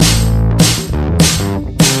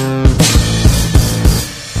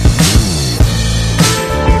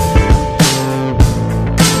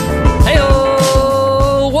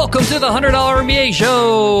$100 MBA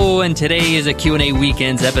Show, and today is a Q&A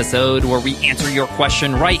Weekends episode where we answer your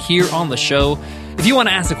question right here on the show. If you want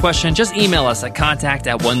to ask a question, just email us at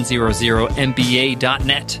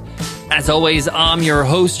contact@100mba.net. As always, I'm your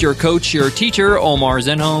host, your coach, your teacher, Omar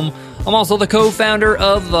Zenhom. I'm also the co-founder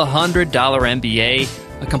of the $100 MBA,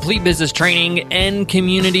 a complete business training and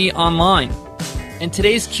community online. And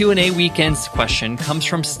today's Q&A Weekends question comes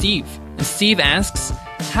from Steve. And Steve asks,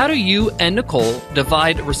 how do you and Nicole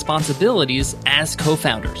divide responsibilities as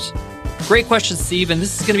co-founders? Great question, Steve, and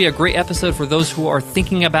this is going to be a great episode for those who are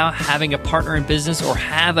thinking about having a partner in business or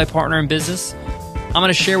have a partner in business. I'm going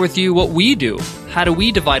to share with you what we do. How do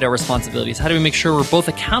we divide our responsibilities? How do we make sure we're both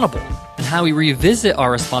accountable? And how we revisit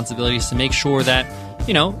our responsibilities to make sure that,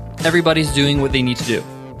 everybody's doing what they need to do.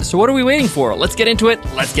 So what are we waiting for? Let's get into it.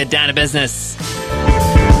 Let's get down to business.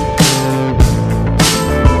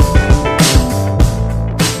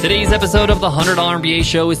 Today's episode of the $100 MBA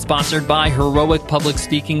Show is sponsored by Heroic Public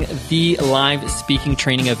Speaking, the live speaking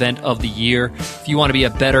training event of the year. If you want to be a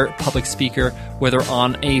better public speaker, whether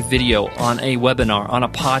on a video, on a webinar, on a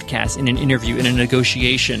podcast, in an interview, in a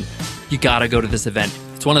negotiation, you got to go to this event.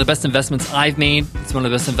 It's one of the best investments I've made. It's one of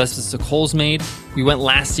the best investments Nicole's made. We went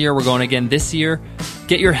last year. We're going again this year.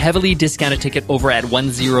 Get your heavily discounted ticket over at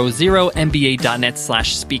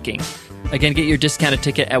 100mba.net/speaking. Again, get your discounted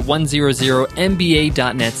ticket at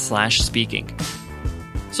 100mba.net/speaking.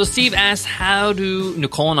 So Steve asks, how do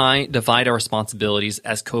Nicole and I divide our responsibilities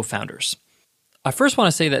as co-founders? I first want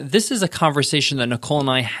to say that this is a conversation that Nicole and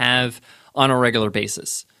I have on a regular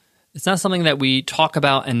basis. It's not something that we talk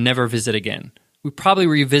about and never visit again. We probably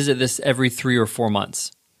revisit this every 3 or 4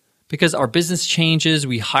 months. Because our business changes,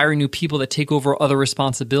 we hire new people that take over other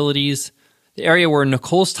responsibilities. The area where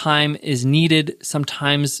Nicole's time is needed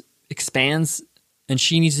sometimes expands, and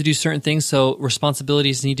she needs to do certain things, so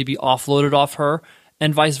responsibilities need to be offloaded off her,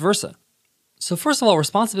 and vice versa. So first of all,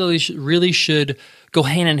 responsibilities really should go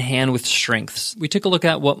hand in hand with strengths. We took a look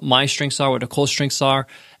at what my strengths are, what Nicole's strengths are,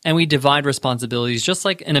 and we divide responsibilities just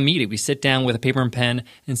like in a meeting. We sit down with a paper and pen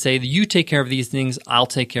and say, you take care of these things, I'll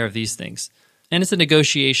take care of these things. And it's a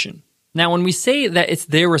negotiation. Now, when we say that it's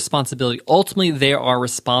their responsibility, ultimately they are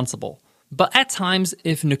responsible. But at times,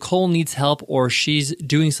 if Nicole needs help or she's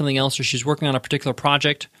doing something else or she's working on a particular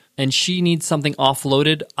project and she needs something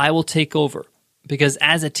offloaded, I will take over. Because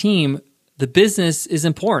as a team, the business is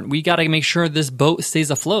important. We got to make sure this boat stays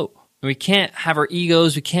afloat. And we can't have our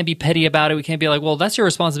egos. We can't be petty about it. We can't be like, well, that's your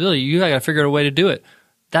responsibility. You got to figure out a way to do it.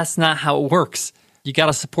 That's not how it works. You got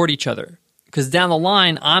to support each other. Because down the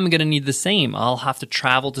line, I'm going to need the same. I'll have to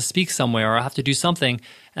travel to speak somewhere, or I'll have to do something,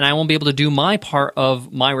 and I won't be able to do my part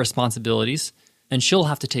of my responsibilities, and she'll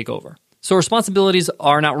have to take over. So responsibilities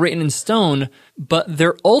are not written in stone, but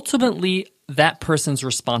they're ultimately that person's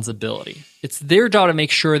responsibility. It's their job to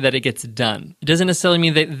make sure that it gets done. It doesn't necessarily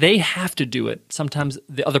mean that they have to do it. Sometimes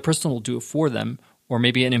the other person will do it for them, or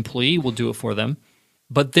maybe an employee will do it for them,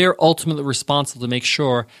 but they're ultimately responsible to make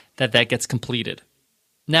sure that that gets completed.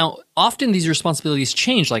 Now, often these responsibilities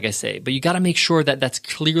change, like I say, but you got to make sure that that's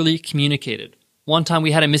clearly communicated. One time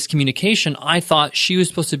we had a miscommunication. I thought she was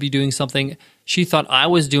supposed to be doing something. She thought I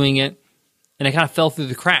was doing it, and it kind of fell through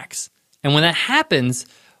the cracks. And when that happens,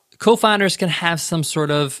 co-founders can have some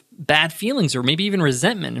sort of bad feelings or maybe even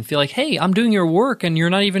resentment and feel like, hey, I'm doing your work and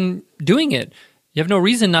you're not even doing it. You have no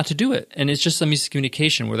reason not to do it. And it's just a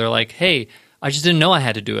miscommunication where they're like, hey, I just didn't know I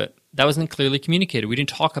had to do it. That wasn't clearly communicated. We didn't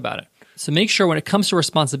talk about it. So make sure when it comes to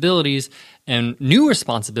responsibilities and new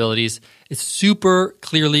responsibilities, it's super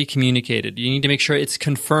clearly communicated. You need to make sure it's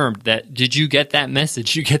confirmed that, did you get that message?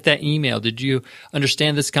 Did you get that email? Did you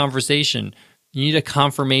understand this conversation? You need a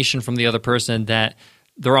confirmation from the other person that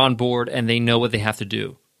they're on board and they know what they have to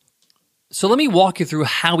do. So let me walk you through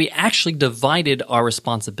how we actually divided our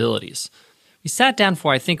responsibilities. We sat down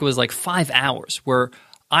for, I think it was like 5 hours, where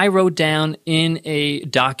I wrote down in a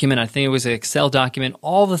document, I think it was an Excel document,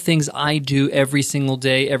 all the things I do every single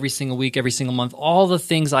day, every single week, every single month, all the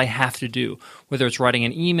things I have to do, whether it's writing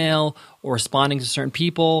an email or responding to certain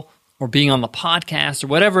people or being on the podcast or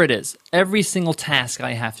whatever it is, every single task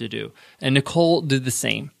I have to do. And Nicole did the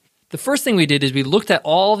same. The first thing we did is we looked at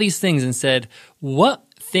all these things and said, what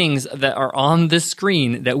things that are on this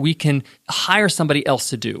screen that we can hire somebody else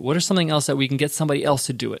to do? What are something else that we can get somebody else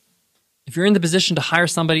to do it? If you're in the position to hire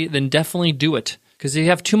somebody, then definitely do it. Because if you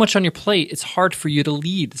have too much on your plate, it's hard for you to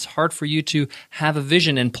lead. It's hard for you to have a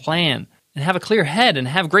vision and plan and have a clear head and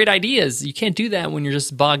have great ideas. You can't do that when you're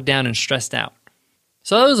just bogged down and stressed out.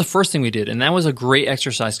 So that was the first thing we did. And that was a great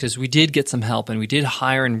exercise because we did get some help and we did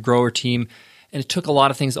hire and grow our team. And it took a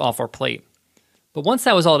lot of things off our plate. But once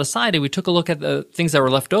that was all decided, we took a look at the things that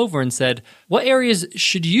were left over and said, what areas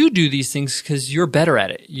should you do these things because you're better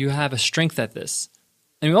at it? You have a strength at this.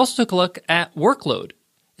 And we also took a look at workload.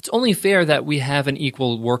 It's only fair that we have an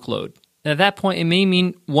equal workload. And at that point, it may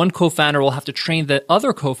mean one co-founder will have to train the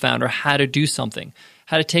other co-founder how to do something,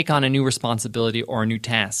 how to take on a new responsibility or a new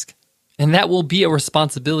task. And that will be a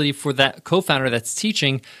responsibility for that co-founder that's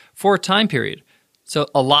teaching for a time period. So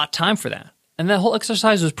allot time for that. And that whole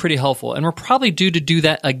exercise was pretty helpful. And we're probably due to do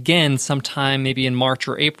that again sometime maybe in March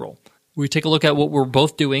or April. We take a look at what we're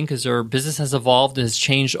both doing because our business has evolved and has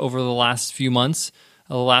changed over the last few months,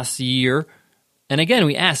 the last year. And again,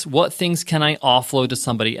 we ask, what things can I offload to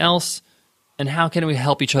somebody else? And how can we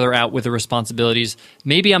help each other out with the responsibilities?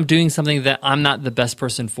 Maybe I'm doing something that I'm not the best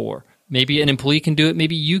person for. Maybe an employee can do it.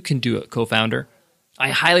 Maybe you can do it, co-founder. I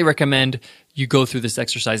highly recommend you go through this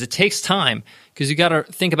exercise. It takes time because you got to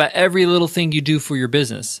think about every little thing you do for your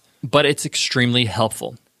business, but it's extremely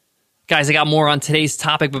helpful. Guys, I got more on today's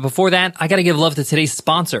topic, but before that, I got to give love to today's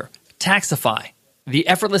sponsor, Taxify, the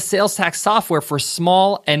effortless sales tax software for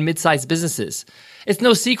small and mid-sized businesses. It's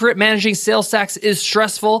no secret managing sales tax is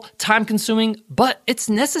stressful, time-consuming, but it's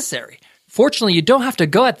necessary. Fortunately, you don't have to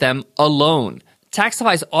go at them alone.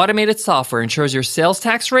 Taxify's automated software ensures your sales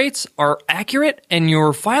tax rates are accurate and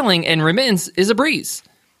your filing and remittance is a breeze.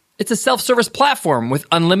 It's a self-service platform with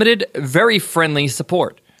unlimited, very friendly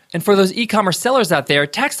support. And for those e-commerce sellers out there,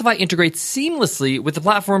 Taxify integrates seamlessly with the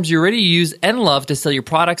platforms you already use and love to sell your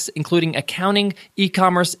products, including accounting,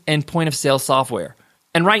 e-commerce, and point-of-sale software.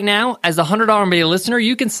 And right now, as a $100 MBA listener,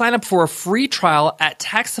 you can sign up for a free trial at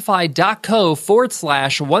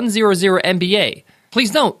taxify.co/100MBA.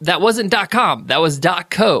 Please note, that wasn't .com, that was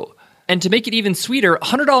 .co. And to make it even sweeter,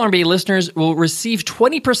 $100 MBA listeners will receive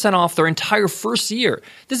 20% off their entire first year.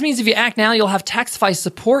 This means if you act now, you'll have Taxify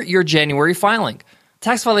support your January filing.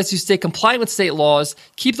 Taxify lets you stay compliant with state laws,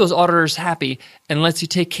 keep those auditors happy, and lets you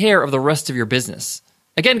take care of the rest of your business.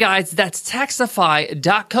 Again, guys, that's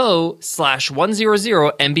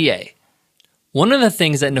taxify.co/100MBA. One of the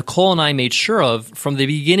things that Nicole and I made sure of from the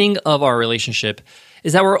beginning of our relationship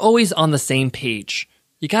is that we're always on the same page.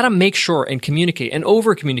 You got to make sure and communicate and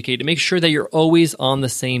over-communicate to make sure that you're always on the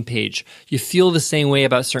same page. You feel the same way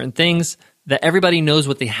about certain things, that everybody knows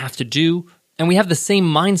what they have to do, and we have the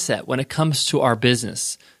same mindset when it comes to our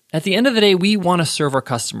business. At the end of the day, we want to serve our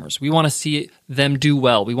customers. We want to see them do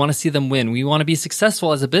well. We want to see them win. We want to be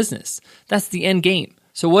successful as a business. That's the end game.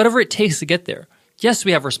 So whatever it takes to get there. Yes,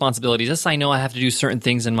 we have responsibilities. Yes, I know I have to do certain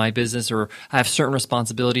things in my business or I have certain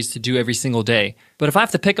responsibilities to do every single day. But if I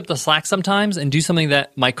have to pick up the slack sometimes and do something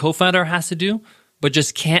that my co-founder has to do, but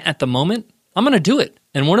just can't at the moment, I'm going to do it.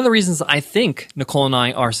 And one of the reasons I think Nicole and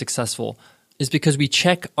I are successful is because we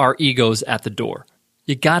check our egos at the door.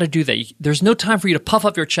 You got to do that. There's no time for you to puff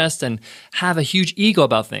up your chest and have a huge ego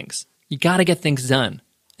about things. You got to get things done.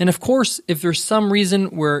 And of course, if there's some reason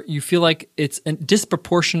where you feel like it's a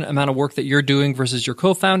disproportionate amount of work that you're doing versus your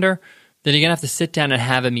co-founder, then you're going to have to sit down and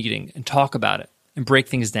have a meeting and talk about it and break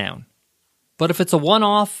things down. But if it's a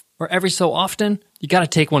one-off or every so often, you got to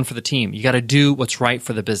take one for the team. You got to do what's right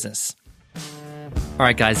for the business. All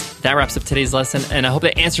right, guys, that wraps up today's lesson, and I hope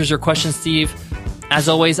that answers your question, Steve. As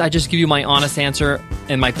always, I just give you my honest answer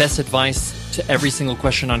and my best advice to every single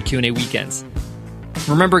question on Q&A Weekends.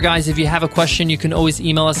 Remember, guys, if you have a question, you can always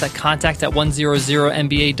email us at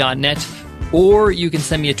contact@100mba.net, or you can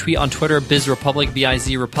send me a tweet on Twitter, BizRepublic,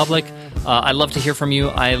 B-I-Z Republic. I love to hear from you.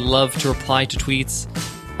 I love to reply to tweets.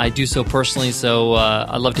 I do so personally, so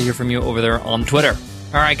I'd love to hear from you over there on Twitter.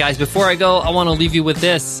 All right, guys, before I go, I want to leave you with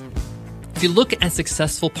this. If you look at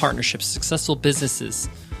successful partnerships, successful businesses,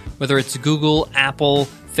 whether it's Google, Apple,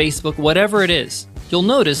 Facebook, whatever it is, you'll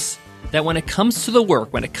notice that when it comes to the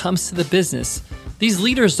work, when it comes to the business, these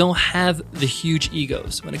leaders don't have the huge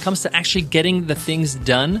egos. When it comes to actually getting the things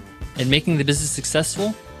done and making the business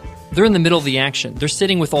successful, they're in the middle of the action. They're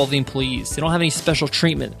sitting with all the employees. They don't have any special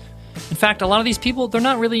treatment. In fact, a lot of these people, they're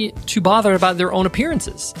not really too bothered about their own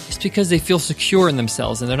appearances. It's because they feel secure in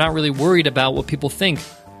themselves and they're not really worried about what people think.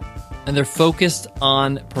 And they're focused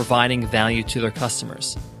on providing value to their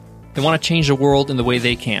customers. They want to change the world in the way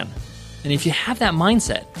they can. And if you have that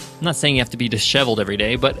mindset, I'm not saying you have to be disheveled every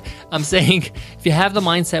day, but I'm saying if you have the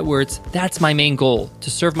mindset where that's my main goal, to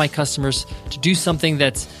serve my customers, to do something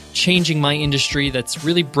that's changing my industry, that's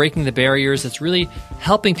really breaking the barriers, that's really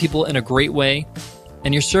helping people in a great way,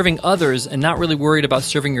 and you're serving others and not really worried about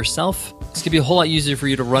serving yourself, it's going to be a whole lot easier for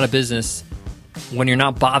you to run a business when you're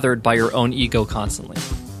not bothered by your own ego constantly.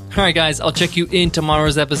 All right, guys, I'll check you in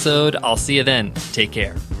tomorrow's episode. I'll see you then. Take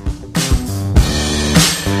care.